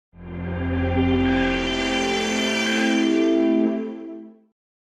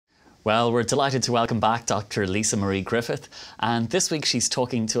Well, we're delighted to welcome back Dr. Lisa Marie Griffith, and this week she's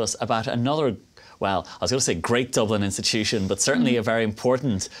talking to us about another, well, I was going to say great Dublin institution, but certainly a very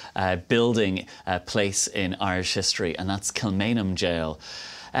important building place in Irish history, and that's Kilmainham Jail.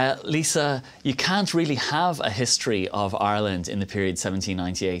 Lisa, you can't really have a history of Ireland in the period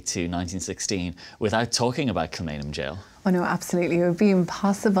 1798 to 1916 without talking about Kilmainham Jail. Oh no, absolutely. It would be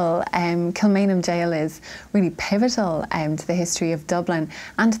impossible. Kilmainham Jail is really pivotal to the history of Dublin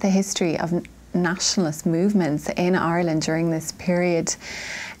and to the history of nationalist movements in Ireland during this period.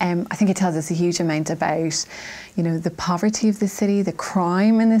 I think it tells us a huge amount about, you know, the poverty of the city, the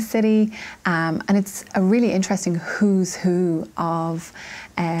crime in the city, and it's a really interesting who's who of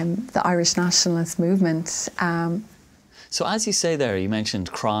the Irish nationalist movement. So as you say there, you mentioned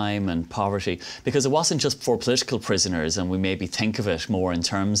crime and poverty, because it wasn't just for political prisoners, and we maybe think of it more in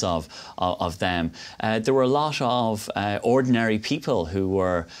terms of them. There were a lot of ordinary people who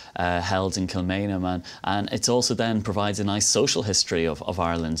were held in Kilmainham, and it also then provides a nice social history of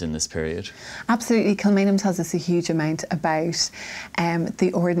Ireland in this period. Absolutely. Kilmainham tells us a huge amount about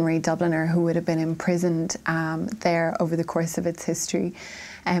the ordinary Dubliner who would have been imprisoned there over the course of its history.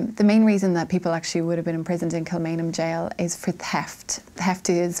 The main reason that people actually would have been imprisoned in Kilmainham Jail is for theft. Theft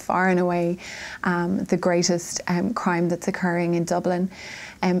is far and away the greatest crime that's occurring in Dublin.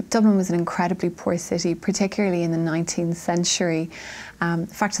 Dublin was an incredibly poor city, particularly in the 19th century. The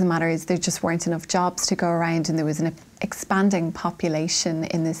fact of the matter is there just weren't enough jobs to go around, and there was an expanding population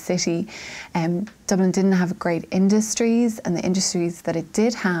in the city. Dublin didn't have great industries, and the industries that it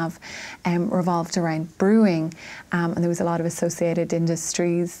did have revolved around brewing, and there was a lot of associated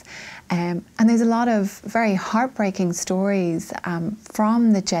industries. And there's a lot of very heartbreaking stories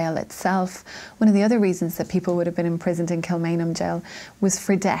from the jail itself. One of the other reasons that people would have been imprisoned in Kilmainham Jail was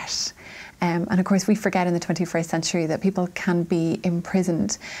for debt. And of course we forget in the 21st century that people can be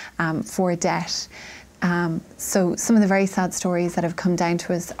imprisoned for debt. So some of the very sad stories that have come down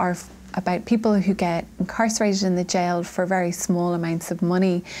to us are about people who get incarcerated in the jail for very small amounts of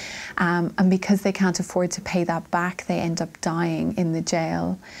money, and because they can't afford to pay that back, they end up dying in the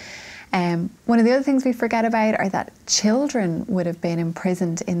jail. One of the other things we forget about are that children would have been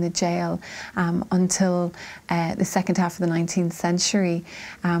imprisoned in the jail until the second half of the 19th century.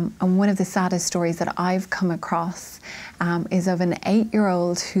 And one of the saddest stories that I've come across is of an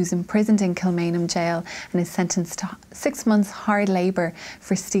 8-year-old who's imprisoned in Kilmainham Jail and is sentenced to 6 months hard labour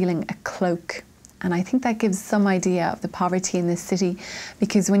for stealing a cloak. And I think that gives some idea of the poverty in this city,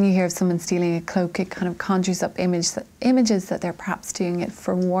 because when you hear of someone stealing a cloak, it kind of conjures up images that they're perhaps doing it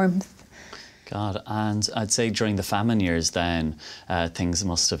for warmth. God, and I'd say during the famine years then, things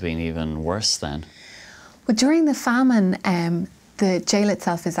must have been even worse then. Well, during the famine, the jail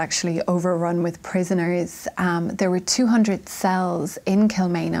itself is actually overrun with prisoners. There were 200 cells in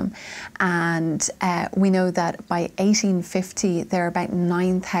Kilmainham, and we know that by 1850 there are about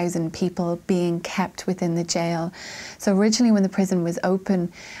 9,000 people being kept within the jail. So originally when the prison was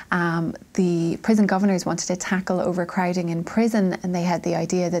open, the prison governors wanted to tackle overcrowding in prison, and they had the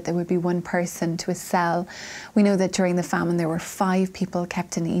idea that there would be one person to a cell. We know that during the famine there were 5 people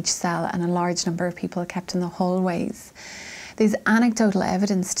kept in each cell and a large number of people kept in the hallways. There's anecdotal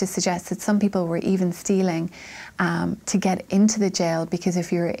evidence to suggest that some people were even stealing to get into the jail, because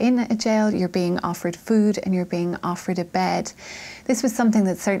if you're in a jail, you're being offered food and you're being offered a bed. This was something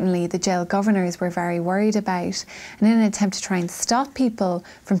that certainly the jail governors were very worried about, and in an attempt to try and stop people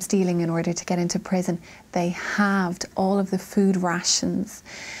from stealing in order to get into prison, they halved all of the food rations.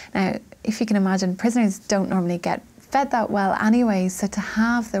 Now, if you can imagine, prisoners don't normally get fed that well anyway, so to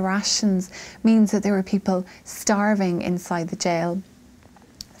have the rations means that there were people starving inside the jail.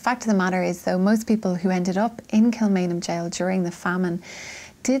 The fact of the matter is, though, most people who ended up in Kilmainham Jail during the famine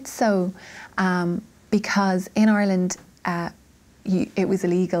did so because in Ireland it was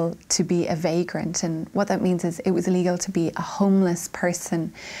illegal to be a vagrant, and what that means is it was illegal to be a homeless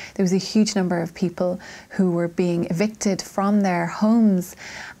person. There was a huge number of people who were being evicted from their homes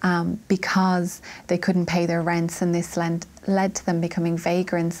because they couldn't pay their rents, and this led to them becoming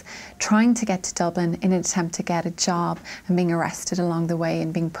vagrants, trying to get to Dublin in an attempt to get a job, and being arrested along the way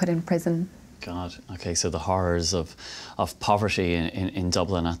and being put in prison. God, okay, so the horrors of poverty in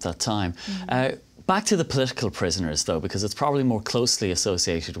Dublin at that time. Back to the political prisoners, though, because it's probably more closely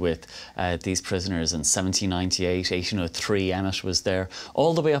associated with these prisoners. In 1798, 1803, Emmet was there,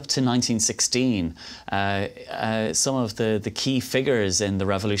 all the way up to 1916. Some of the key figures in the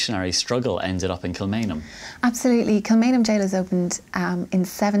revolutionary struggle ended up in Kilmainham. Absolutely. Kilmainham Jail is opened in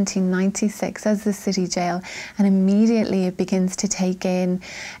 1796 as the city jail, and immediately it begins to take in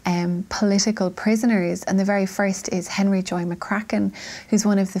political prisoners. And the very first is Henry Joy McCracken, who's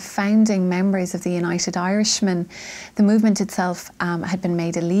one of the founding members of the United Irishmen. The movement itself had been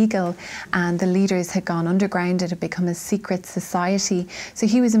made illegal, and the leaders had gone underground. It had become a secret society. So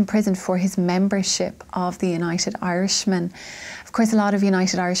he was imprisoned for his membership of the United Irishmen. Of course, a lot of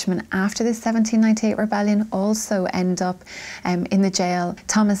United Irishmen after the 1798 rebellion also end up in the jail.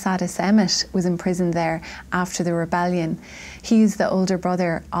 Thomas Addis Emmet was imprisoned there after the rebellion. He's the older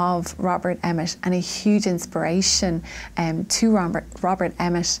brother of Robert Emmet and a huge inspiration to Robert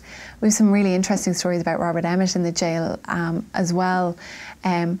Emmet. We have some really interesting stories about Robert Emmet in the jail as well.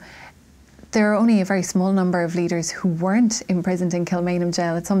 There are only a very small number of leaders who weren't imprisoned in Kilmainham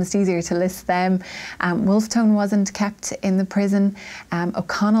Jail. It's almost easier to list them. Wolfetone wasn't kept in the prison,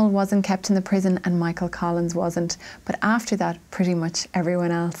 O'Connell wasn't kept in the prison, and Michael Collins wasn't. But after that, pretty much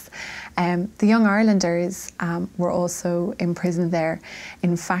everyone else. The Young Irelanders were also imprisoned there.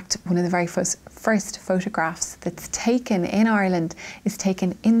 In fact, one of the very first photographs that's taken in Ireland is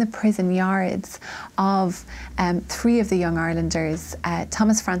taken in the prison yards of three of the Young Irelanders,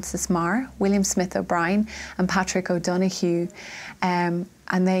 Thomas Francis Marr, William Smith O'Brien and Patrick O'Donoghue. And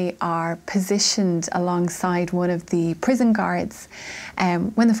they are positioned alongside one of the prison guards.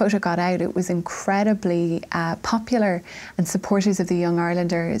 When the photo got out, it was incredibly popular, and supporters of the Young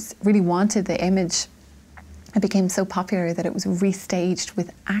Irelanders really wanted the image. It became so popular that it was restaged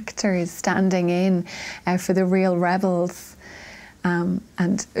with actors standing in for the real rebels.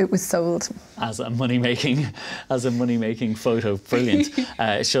 And it was sold as a money-making photo. Brilliant.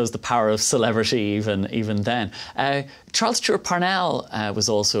 It shows the power of celebrity even then. Charles Stewart Parnell was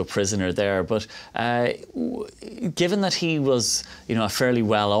also a prisoner there, but given that he was, a fairly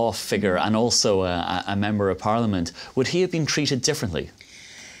well-off figure and also a member of Parliament, would he have been treated differently?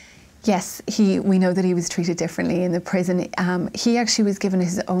 Yes, we know that he was treated differently in the prison. He actually was given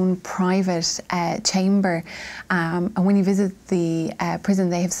his own private chamber. And when you visit the prison,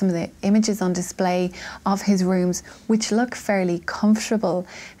 they have some of the images on display of his rooms, which look fairly comfortable.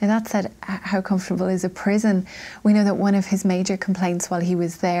 Now, that said, how comfortable is a prison? We know that one of his major complaints while he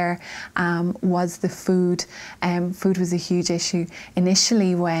was there was the food. Food was a huge issue.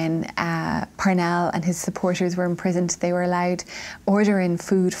 Initially, when Parnell and his supporters were imprisoned, they were allowed order in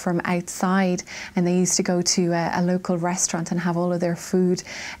food from outside, and they used to go to a local restaurant and have all of their food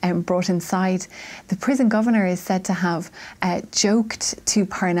brought inside. The prison governor is said to have joked to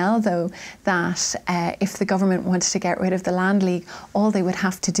Parnell, though, that if the government wanted to get rid of the Land League, all they would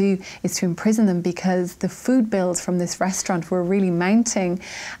have to do is to imprison them, because the food bills from this restaurant were really mounting.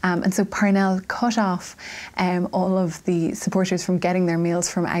 And so Parnell cut off all of the supporters from getting their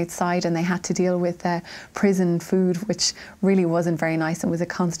meals from outside, and they had to deal with prison food, which really wasn't very nice and was a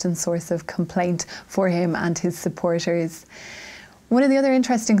constant source of complaint for him and his supporters. One of the other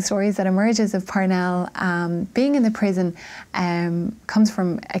interesting stories that emerges of Parnell being in the prison comes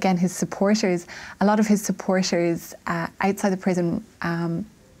from, again, his supporters. A lot of his supporters outside the prison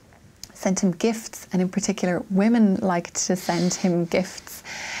sent him gifts, and in particular, women liked to send him gifts.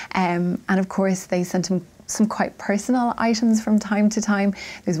 And of course, they sent him some quite personal items from time to time.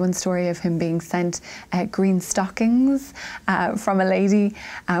 There's one story of him being sent green stockings from a lady.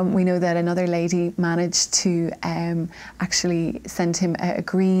 We know that another lady managed to actually send him a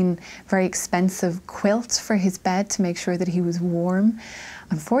green, very expensive quilt for his bed to make sure that he was warm.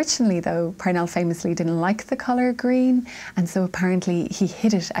 Unfortunately, though, Parnell famously didn't like the colour green, and so apparently he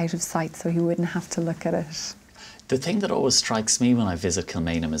hid it out of sight so he wouldn't have to look at it. The thing that always strikes me when I visit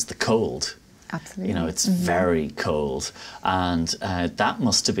Kilmainham is the cold. Absolutely. It's very cold, and that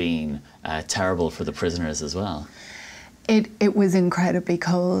must have been terrible for the prisoners as well. It was incredibly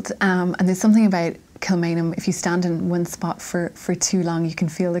cold, and there's something about Kilmainham, if you stand in one spot for too long, you can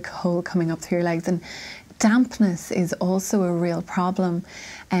feel the cold coming up through your legs, and dampness is also a real problem.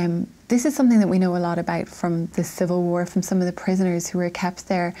 This is something that we know a lot about from the Civil War, from some of the prisoners who were kept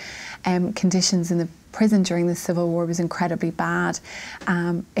there. Conditions in the prison during the Civil War was incredibly bad.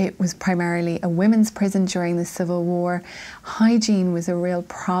 It was primarily a women's prison during the Civil War. Hygiene was a real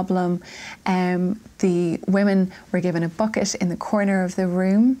problem. The women were given a bucket in the corner of the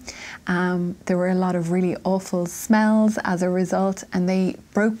room. There were a lot of really awful smells as a result, and they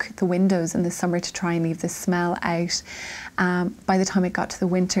broke the windows in the summer to try and leave the smell out. By the time it got to the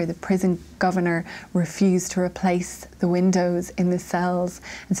winter, the prison governor refused to replace the windows in the cells,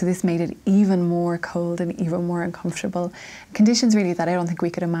 and so this made it even more cold and even more uncomfortable. Conditions really that I don't think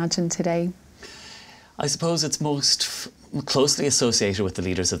we could imagine today. I suppose it's most closely associated with the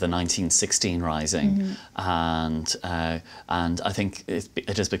leaders of the 1916 Rising, and I think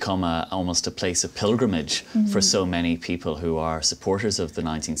it has become almost a place of pilgrimage for so many people who are supporters of the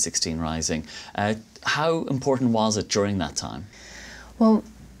 1916 Rising. How important was it during that time? Well,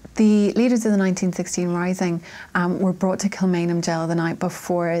 the leaders of the 1916 Rising were brought to Kilmainham jail the night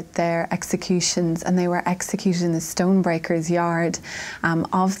before their executions, and they were executed in the stonebreakers yard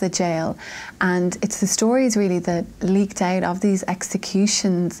of the jail. And it's the stories really that leaked out of these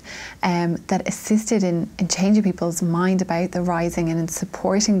executions that assisted in changing people's mind about the Rising and in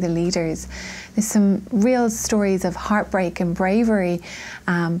supporting the leaders. There's some real stories of heartbreak and bravery,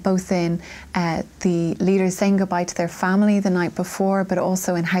 both in the leaders saying goodbye to their family the night before, but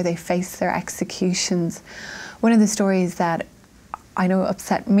also in how they faced their executions. One of the stories that I know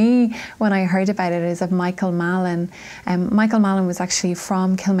upset me when I heard about it is of Michael Mallon. Michael Mallon was actually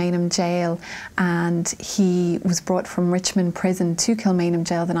from Kilmainham jail, and he was brought from Richmond prison to Kilmainham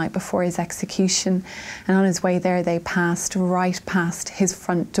jail the night before his execution, and on his way there they passed right past his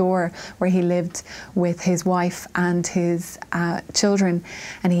front door where he lived with his wife and his children,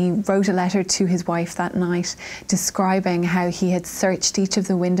 and he wrote a letter to his wife that night describing how he had searched each of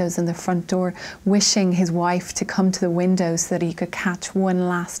the windows in the front door, wishing his wife to come to the window so that he could catch one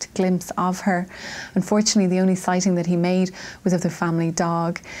last glimpse of her. Unfortunately, the only sighting that he made was of the family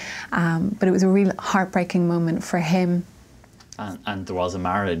dog, but it was a real heartbreaking moment for him. And there was a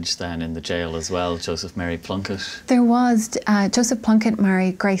marriage then in the jail as well, Joseph Mary Plunkett. There was. Joseph Plunkett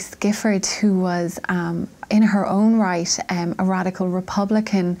married Grace Gifford, who was in her own right a radical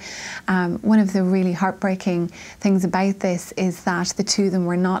Republican. One of the really heartbreaking things about this is that the two of them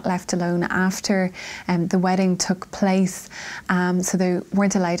were not left alone after the wedding took place, so they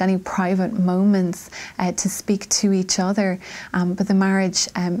weren't allowed any private moments to speak to each other, but the marriage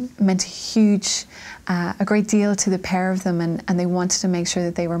meant a great deal to the pair of them, and they wanted to make sure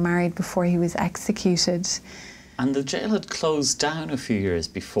that they were married before he was executed. And the jail had closed down a few years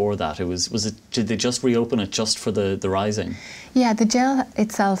before that. Did they just reopen it just for the Rising? Yeah, the jail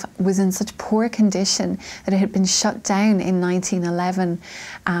itself was in such poor condition that it had been shut down in 1911,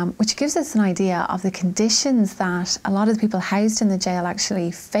 which gives us an idea of the conditions that a lot of the people housed in the jail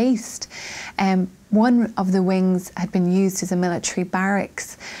actually faced. One of the wings had been used as a military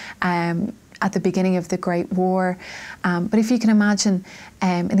barracks at the beginning of the Great War. But if you can imagine,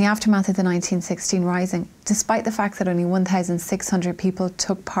 in the aftermath of the 1916 Rising, despite the fact that only 1,600 people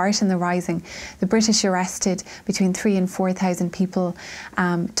took part in the Rising, the British arrested between 3,000 and 4,000 people,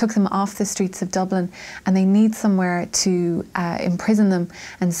 took them off the streets of Dublin, and they need somewhere to imprison them,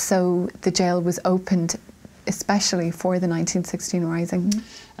 and so the jail was opened especially for the 1916 Rising.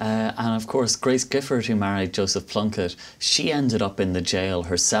 And of course, Grace Gifford, who married Joseph Plunkett, she ended up in the jail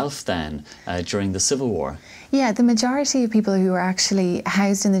herself then during the Civil War. Yeah, the majority of people who were actually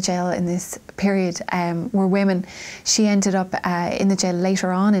housed in the jail in this period were women. She ended up in the jail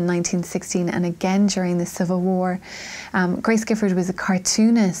later on in 1916 and again during the Civil War. Grace Gifford was a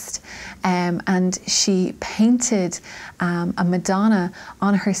cartoonist, and she painted a Madonna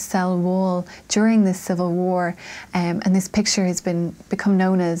on her cell wall during the Civil War, and this picture has become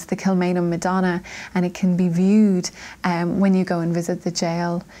known as the Kilmainham Madonna, and it can be viewed when you go and visit the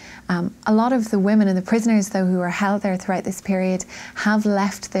jail. A lot of the women and the prisoners, though, who were held there throughout this period have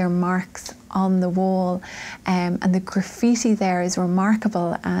left their marks on the wall, and the graffiti there is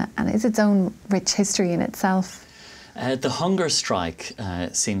remarkable and is its own rich history in itself. The hunger strike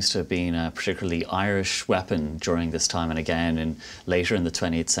seems to have been a particularly Irish weapon during this time and again later in the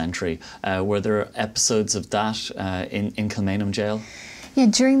 20th century. Were there episodes of that in Kilmainham jail? Yeah,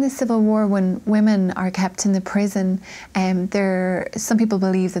 during the Civil War, when women are kept in the prison, some people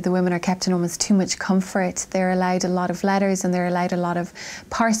believe that the women are kept in almost too much comfort. They're allowed a lot of letters and they're allowed a lot of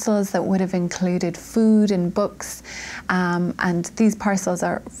parcels that would have included food and books. And these parcels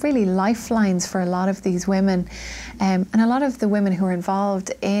are really lifelines for a lot of these women. And a lot of the women who are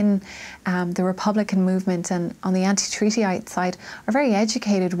involved in the Republican movement and on the anti-treatyite side are very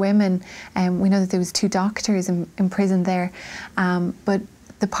educated women. We know that there was 2 doctors in prison there, but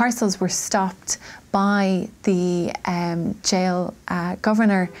the parcels were stopped by the jail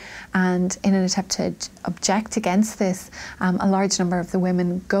governor, and in an attempt to object against this, a large number of the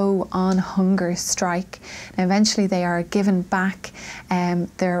women go on hunger strike. And eventually they are given back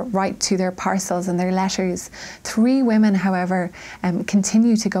their right to their parcels and their letters. 3 women, however,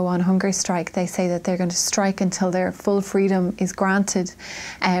 continue to go on hunger strike. They say that they're going to strike until their full freedom is granted.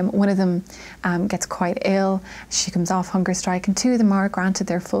 One of them gets quite ill. She comes off hunger strike, and 2 of them are granted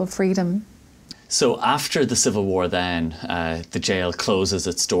their full freedom. So after the Civil War then, the jail closes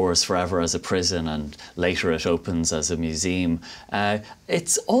its doors forever as a prison, and later it opens as a museum.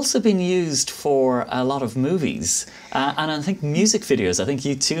 It's also been used for a lot of movies and I think music videos. I think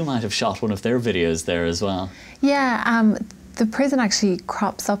you too might have shot one of their videos there as well. Yeah, the prison actually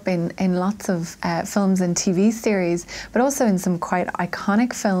crops up in lots of films and TV series, but also in some quite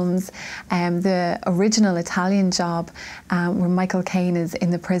iconic films. The original Italian Job, where Michael Caine is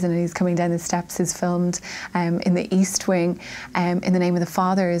in the prison and he's coming down the steps, is filmed in the East Wing. In the Name of the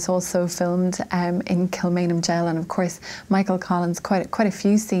Father is also filmed in Kilmainham Jail, and of course Michael Collins, quite a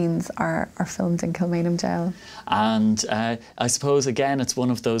few scenes are filmed in Kilmainham Jail. And I suppose again it's one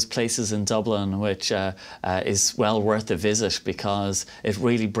of those places in Dublin which is well worth a visit, because it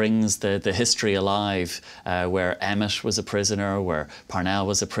really brings the history alive, where Emmett was a prisoner, where Parnell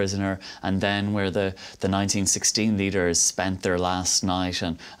was a prisoner, and then where the 1916 leaders spent their last night,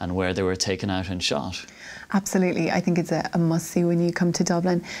 and where they were taken out and shot. Absolutely. I think it's a must-see when you come to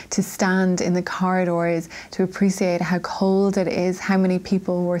Dublin, to stand in the corridors, to appreciate how cold it is, how many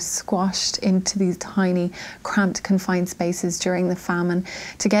people were squashed into these tiny, cramped, confined spaces during the famine,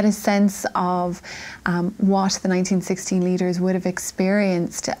 to get a sense of what the 1916 leaders would have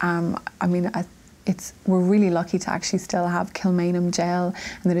experienced. I mean, we're really lucky to actually still have Kilmainham Jail,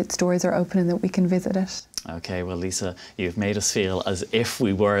 and that its doors are open and that we can visit it. Okay, well Lisa, you've made us feel as if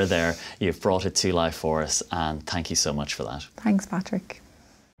we were there. You've brought it to life for us, and thank you so much for that. Thanks, Patrick.